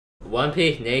One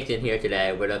Piece Nation here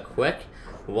today with a quick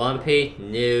One Piece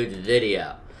news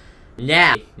video.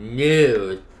 Now,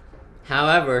 news.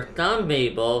 However, some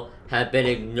people have been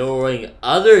ignoring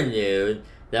other news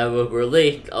that was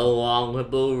released along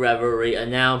with the Reverie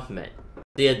announcement.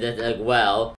 See this as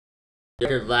well.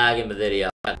 There's lag in the video.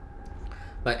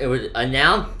 But it was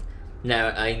announced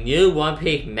that a new One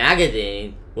Piece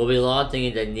magazine will be launching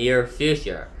in the near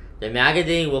future. The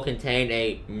magazine will contain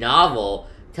a novel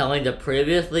telling the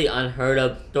previously unheard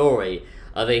of story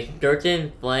of a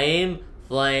certain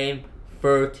Flame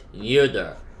Fruit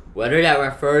user. Whether that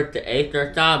refers to Ace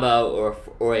or Sabo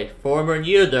or a former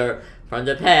user from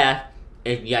the past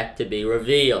is yet to be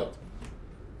revealed.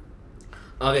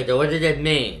 Okay, so what does this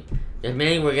mean? This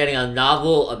means we're getting a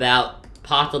novel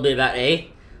possibly about Ace.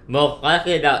 Most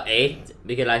likely about Ace,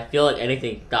 because I feel like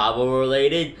anything Sabo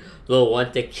related they'll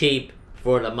want to keep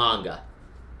for the manga.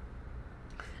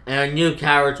 And a new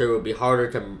character will be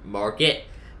harder to market,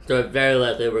 so it's very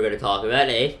likely we're going to talk about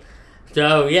Ace.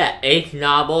 So yeah, Ace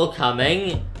novel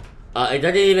coming. It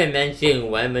doesn't even mention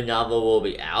when the novel will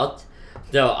be out,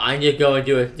 so I'm just going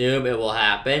to assume it will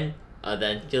happen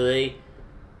eventually.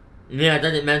 Yeah, it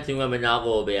doesn't mention when the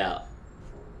novel will be out.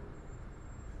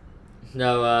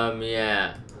 So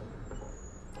yeah,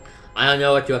 I don't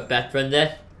know what to expect from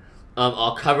this.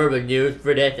 I'll cover the news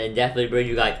for this and definitely bring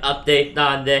you guys updates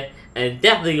on this, and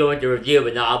definitely going to review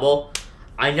the novel.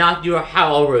 I'm not sure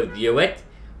how I'll review it,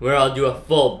 where I'll do a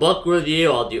full book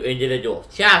review, I'll do individual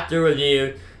chapter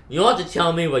reviews. You'll have to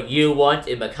tell me what you want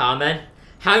in the comments.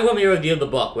 How you want me to review the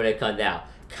book when it comes out?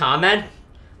 Comments?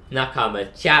 Not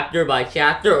comments. Chapter by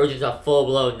chapter, or just a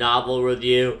full-blown novel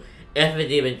review, if it's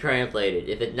even translated.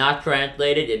 If it's not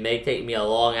translated, it may take me a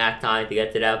long-ass time to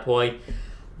get to that point.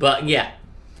 But yeah.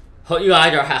 Hope you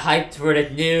guys are hyped for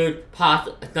this news,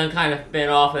 some kind of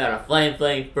spin-off about a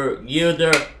Flame Fruit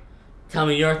user. Tell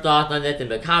me your thoughts on this in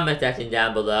the comment section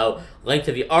down below. Link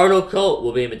to the article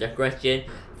will be in the description.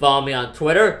 Follow me on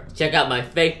Twitter, check out my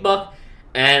Facebook,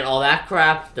 and all that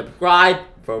crap. Subscribe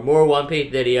for more One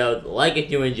Piece videos, like if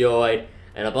you enjoyed,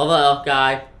 and above all else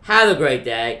guys, have a great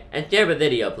day, and share the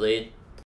video please.